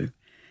they do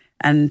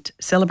and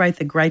celebrate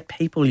the great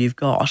people you've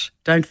got.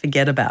 Don't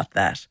forget about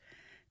that,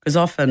 because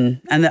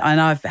often, and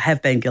I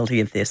have been guilty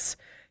of this,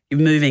 you're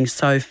moving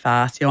so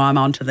fast, I'm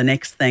on to the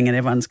next thing and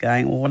everyone's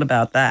going, well, what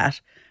about that?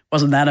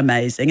 Wasn't that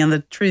amazing? And the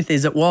truth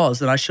is it was,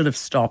 and I should have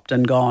stopped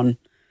and gone,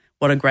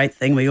 what a great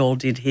thing we all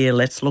did here.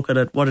 Let's look at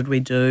it. What did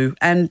we do?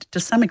 And to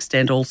some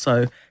extent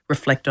also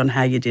reflect on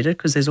how you did it,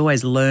 because there's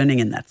always learning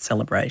in that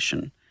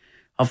celebration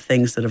of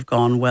things that have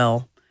gone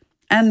well.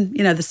 And,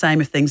 the same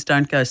if things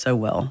don't go so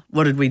well.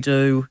 What did we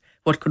do?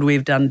 What could we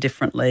have done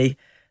differently?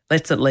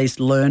 Let's at least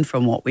learn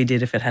from what we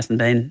did if it hasn't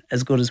been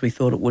as good as we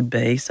thought it would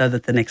be, so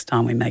that the next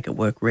time we make it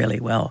work really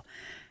well.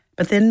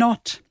 But they're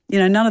not,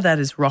 none of that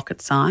is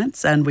rocket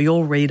science, and we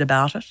all read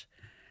about it.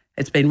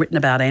 It's been written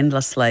about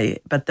endlessly,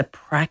 but the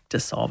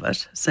practice of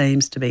it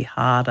seems to be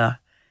harder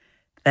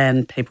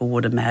than people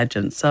would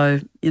imagine. So,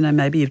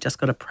 maybe you've just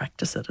got to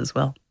practice it as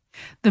well.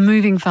 The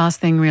moving fast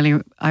thing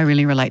I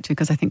really relate to,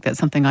 because I think that's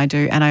something I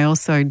do, and I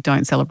also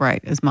don't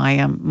celebrate, as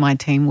my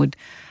team would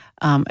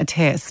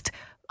attest.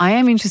 I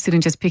am interested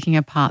in just picking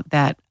apart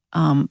that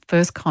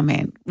first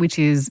comment, which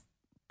is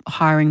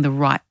hiring the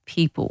right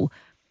people.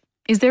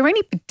 Is there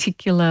any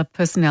particular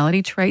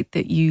personality trait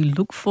that you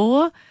look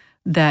for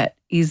that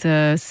is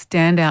a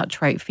standout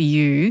trait for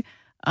you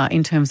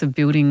in terms of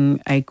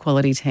building a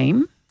quality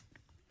team?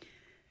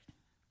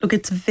 Look,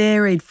 it's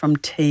varied from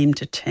team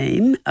to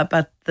team,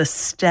 but the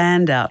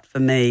standout for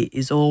me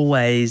is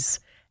always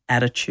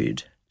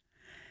attitude.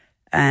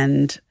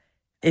 And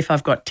if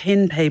I've got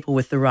 10 people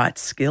with the right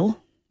skill,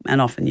 and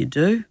often you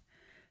do,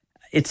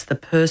 it's the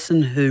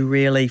person who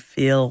really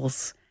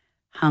feels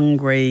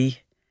hungry,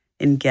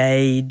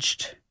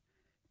 engaged,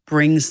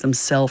 brings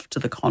themselves to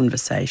the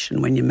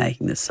conversation when you're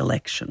making the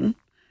selection,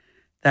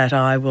 that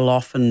I will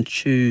often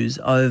choose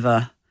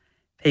over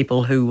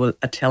people who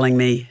are telling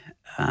me,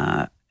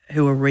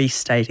 who are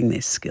restating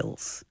their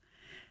skills.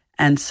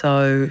 And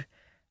so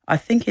I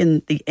think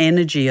in the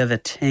energy of a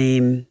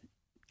team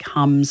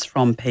comes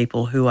from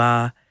people who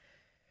are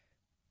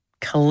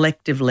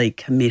collectively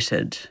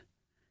committed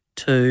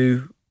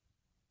to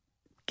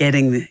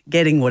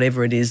getting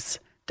whatever it is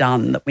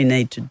done that we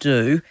need to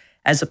do,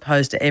 as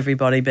opposed to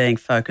everybody being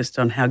focused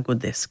on how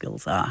good their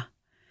skills are.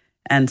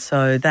 And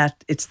so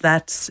it's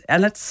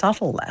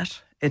subtle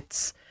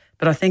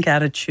but I think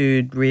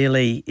attitude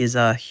really is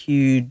a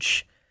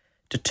huge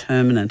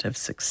determinant of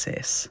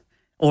success,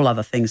 all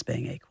other things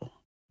being equal.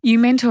 You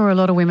mentor a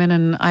lot of women,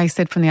 and I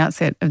said from the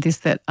outset of this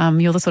that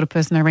you're the sort of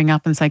person I ring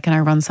up and say, can I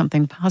run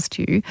something past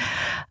you?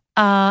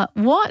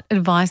 What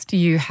advice do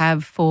you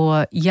have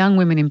for young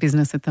women in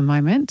business at the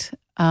moment?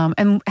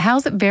 And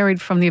how's it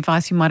varied from the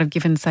advice you might have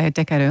given, say, a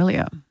decade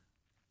earlier?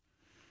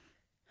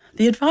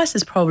 The advice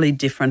is probably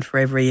different for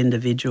every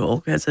individual,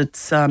 because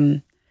it's,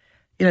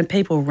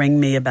 people ring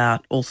me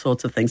about all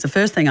sorts of things. The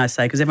first thing I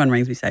say, because everyone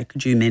rings me, say,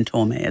 could you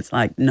mentor me? It's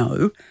like,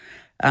 no.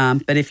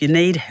 But if you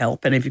need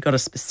help and if you've got a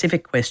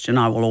specific question,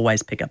 I will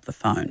always pick up the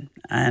phone.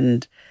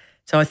 And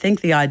so I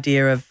think the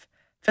idea of,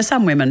 for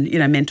some women,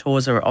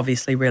 mentors are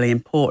obviously really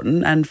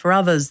important, and for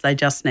others, they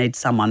just need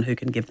someone who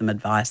can give them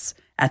advice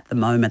at the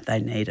moment they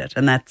need it.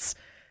 And that's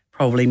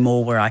probably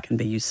more where I can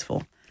be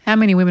useful. How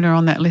many women are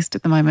on that list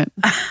at the moment?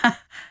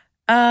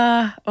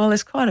 Well,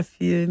 there's quite a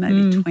few,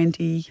 maybe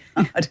 20.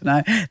 I don't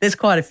know. There's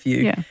quite a few.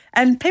 Yeah.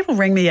 And people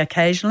ring me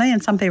occasionally,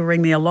 and some people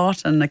ring me a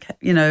lot, and,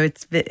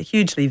 it's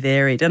hugely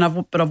varied.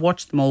 But I've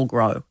watched them all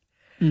grow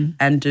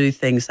and do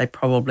things they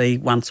probably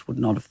once would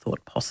not have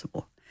thought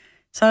possible.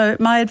 So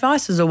my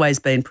advice has always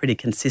been pretty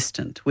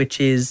consistent, which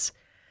is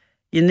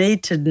you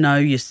need to know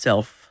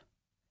yourself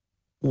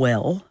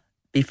well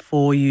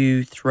before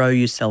you throw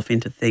yourself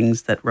into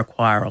things that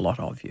require a lot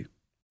of you.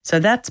 So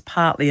that's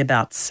partly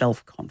about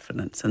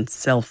self-confidence and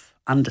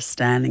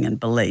self-understanding and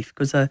belief,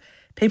 because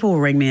people will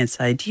ring me and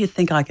say, do you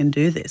think I can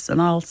do this? And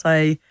I'll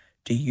say,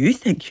 do you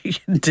think you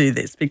can do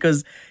this?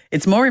 Because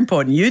it's more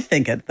important you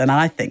think it than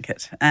I think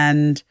it.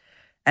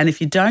 And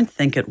if you don't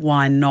think it,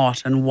 why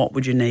not? And what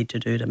would you need to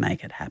do to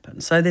make it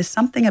happen? So there's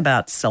something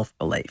about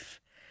self-belief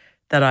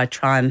that I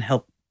try and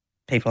help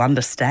people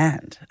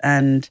understand.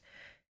 And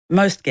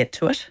most get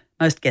to it,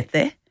 most get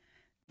there,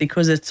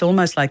 because it's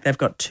almost like they've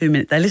got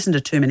they listen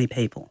to too many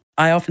people.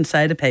 I often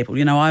say to people,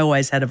 I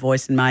always had a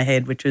voice in my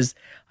head, which was,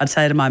 I'd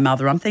say to my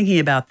mother, I'm thinking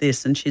about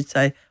this. And she'd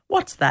say,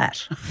 what's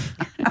that?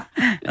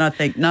 And I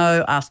think,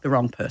 no, ask the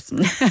wrong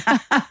person.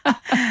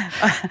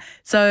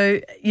 So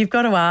you've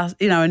got to ask,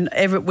 and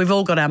we've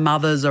all got our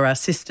mothers or our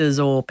sisters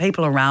or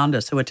people around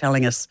us who are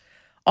telling us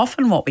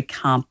often what we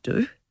can't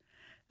do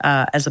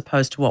as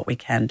opposed to what we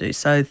can do.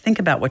 So think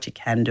about what you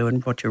can do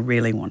and what you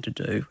really want to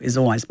do is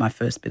always my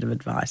first bit of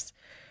advice.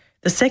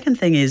 The second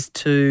thing is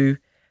to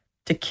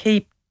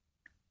keep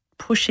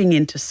pushing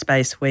into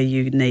space where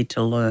you need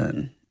to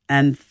learn.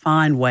 and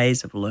find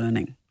ways of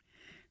learning.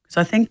 So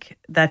I think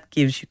that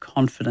gives you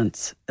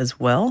confidence as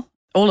well.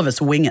 All of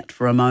us wing it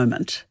for a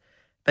moment,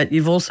 but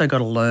you've also got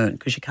to learn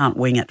because you can't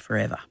wing it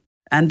forever.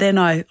 And then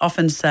I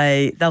often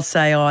say, they'll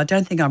say, I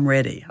don't think I'm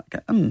ready. I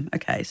go,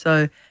 okay,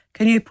 so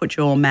can you put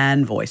your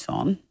man voice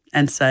on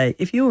and say,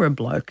 if you were a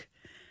bloke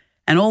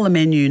and all the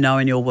men you know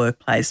in your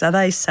workplace, are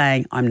they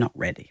saying, I'm not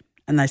ready?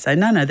 And they say,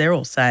 no, they're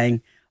all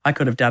saying, I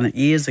could have done it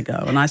years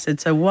ago. And I said,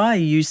 so why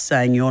are you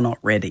saying you're not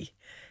ready?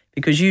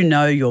 Because you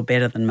know you're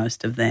better than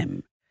most of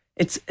them.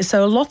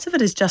 So lots of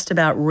it is just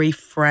about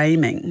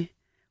reframing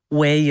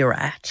where you're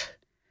at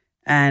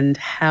and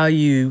how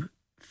you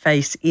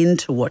face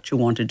into what you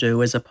want to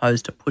do as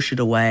opposed to push it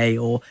away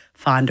or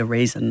find a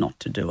reason not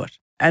to do it.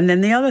 And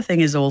then the other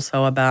thing is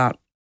also about,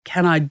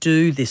 can I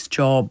do this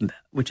job,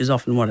 which is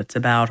often what it's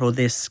about, or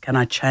this, can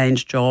I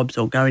change jobs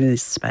or go in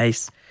this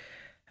space,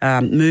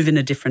 move in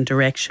a different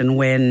direction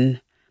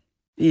when,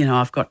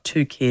 I've got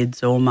 2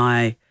 kids or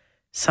my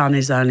son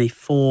is only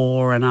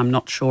 4 and I'm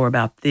not sure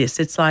about this.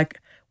 It's like,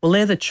 well,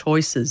 they're the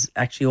choices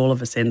actually all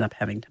of us end up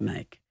having to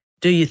make.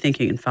 Do you think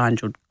you can find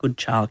your good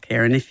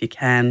childcare? And if you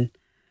can,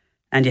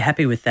 and you're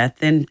happy with that,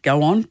 then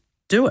go on,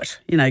 do it,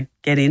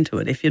 get into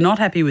it. If you're not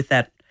happy with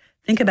that,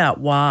 think about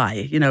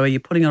why. Are you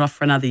putting it off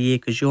for another year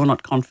because you're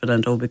not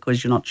confident or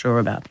because you're not sure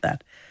about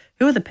that?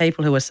 Who are the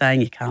people who are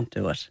saying you can't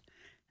do it?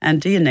 And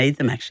do you need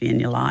them actually in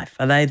your life?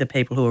 Are they the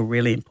people who are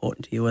really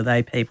important to you? Are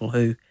they people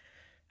who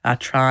are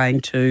trying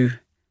to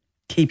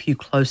keep you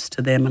close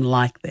to them and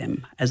like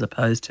them as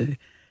opposed to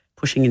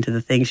pushing into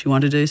the things you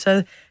want to do?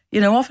 So,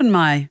 often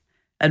my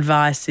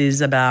advice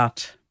is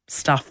about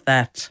stuff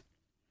that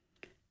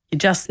you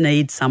just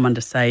need someone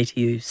to say to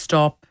you,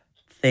 stop,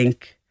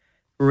 think,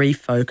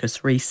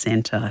 refocus,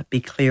 recenter,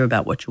 be clear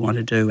about what you want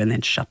to do and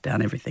then shut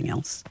down everything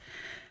else.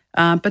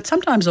 But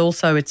sometimes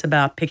also it's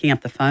about picking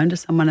up the phone to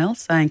someone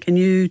else saying, can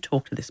you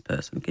talk to this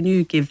person? Can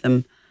you give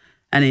them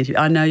an interview?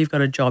 I know you've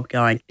got a job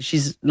going.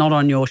 She's not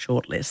on your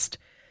short list.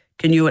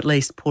 Can you at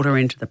least put her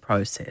into the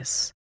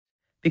process?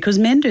 Because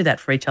men do that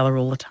for each other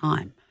all the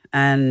time.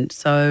 And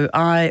so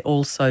I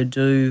also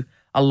do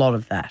a lot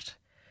of that,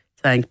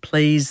 saying,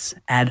 please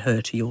add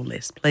her to your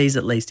list. Please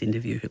at least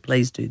interview her.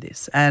 Please do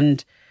this.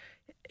 And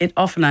it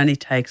often only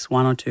takes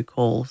 1 or 2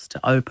 calls to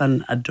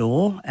open a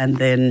door, and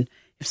then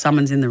if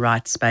someone's in the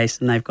right space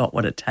and they've got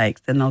what it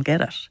takes, then they'll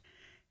get it.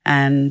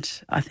 And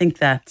I think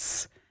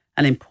that's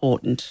an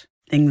important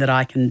thing that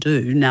I can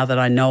do now that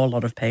I know a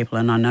lot of people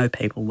and I know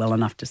people well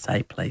enough to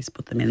say, please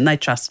put them in. And they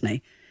trust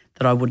me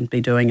that I wouldn't be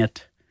doing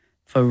it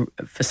for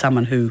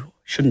someone who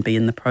shouldn't be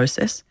in the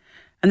process.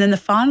 And then the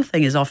final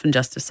thing is often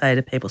just to say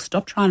to people,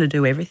 stop trying to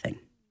do everything.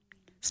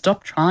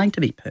 Stop trying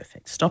to be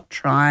perfect. Stop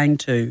trying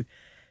to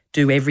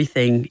do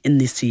everything in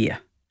this year.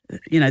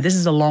 This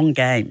is a long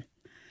game.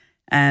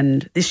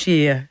 And this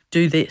year,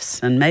 do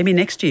this, and maybe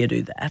next year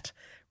do that,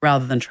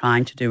 rather than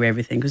trying to do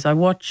everything. Because I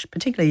watch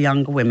particularly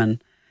younger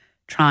women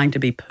trying to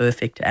be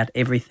perfect at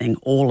everything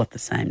all at the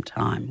same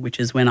time, which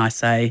is when I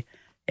say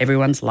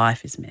everyone's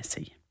life is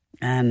messy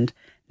and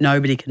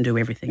nobody can do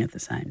everything at the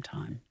same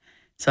time.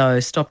 So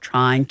stop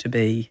trying to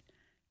be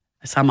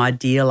some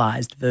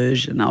idealised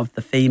version of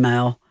the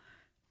female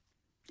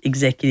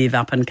executive,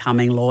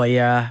 up-and-coming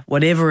lawyer,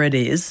 whatever it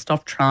is.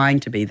 Stop trying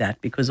to be that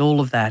because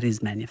all of that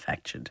is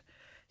manufactured.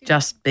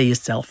 Just be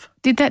yourself.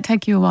 Did that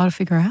take you a while to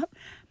figure out?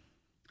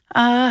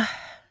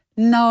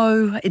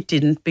 No, it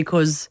didn't,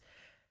 because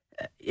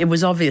it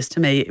was obvious to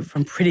me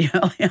from pretty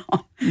early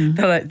on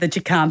that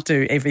you can't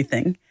do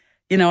everything.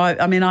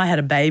 I had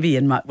a baby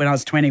when I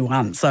was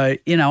 21, so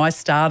I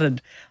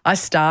started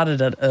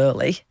it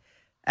early,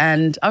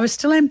 and I was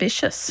still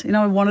ambitious.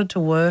 I wanted to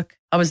work.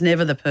 I was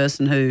never the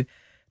person who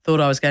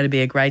thought I was going to be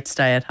a great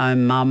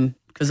stay-at-home mum,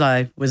 because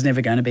I was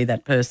never going to be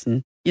that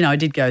person. I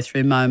did go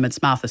through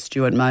moments, Martha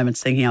Stewart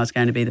moments, thinking I was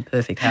going to be the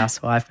perfect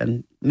housewife,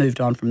 and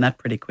moved on from that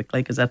pretty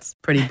quickly because that's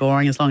pretty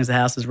boring as long as the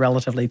house is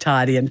relatively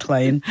tidy and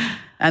clean.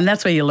 And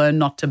that's where you learn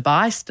not to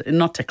buy,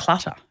 not to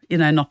clutter,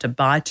 not to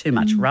buy too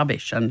much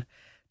rubbish and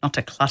not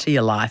to clutter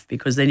your life,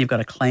 because then you've got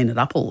to clean it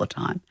up all the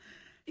time.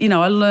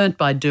 I learned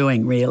by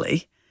doing,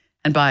 really,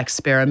 and by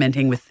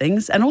experimenting with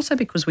things, and also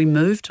because we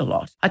moved a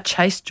lot. I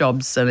chased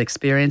jobs and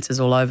experiences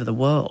all over the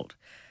world.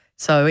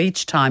 So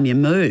each time you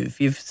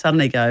move, you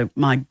suddenly go,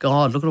 my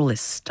God, look at all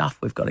this stuff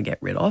we've got to get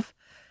rid of.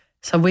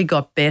 So we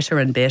got better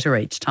and better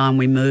each time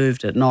we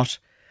moved at not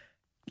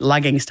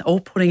lugging stuff or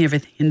putting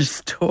everything into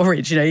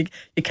storage. You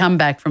come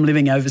back from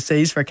living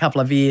overseas for a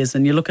couple of years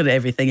and you look at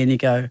everything and you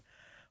go,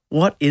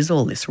 what is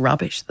all this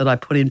rubbish that I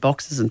put in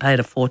boxes and paid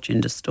a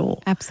fortune to store?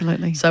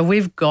 Absolutely. So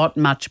we've got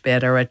much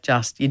better at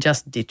you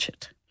just ditch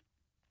it.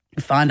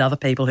 You find other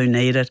people who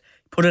need it,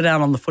 put it out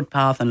on the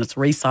footpath and it's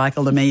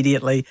recycled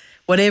immediately,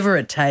 whatever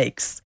it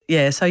takes.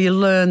 Yeah, so you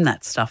learn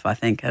that stuff, I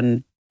think,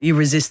 and you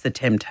resist the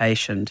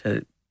temptation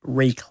to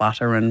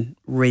reclutter and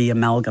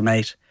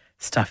re-amalgamate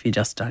stuff you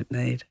just don't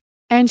need.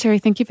 Anne Sherry,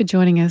 thank you for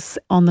joining us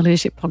on the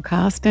Leadership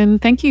Podcast,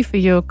 and thank you for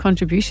your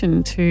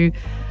contribution to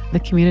the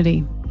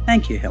community.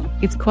 Thank you, Helen.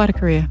 It's quite a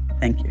career.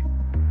 Thank you.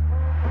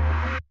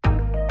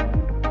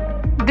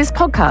 This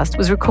podcast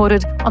was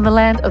recorded on the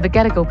land of the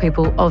Gadigal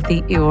people of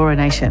the Eora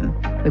Nation.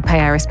 We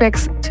pay our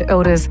respects to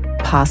elders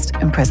past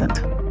and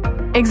present.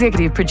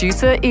 Executive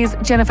producer is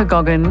Jennifer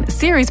Goggin,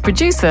 series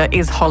producer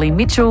is Holly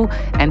Mitchell,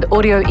 and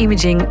audio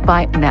imaging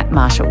by Nat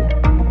Marshall.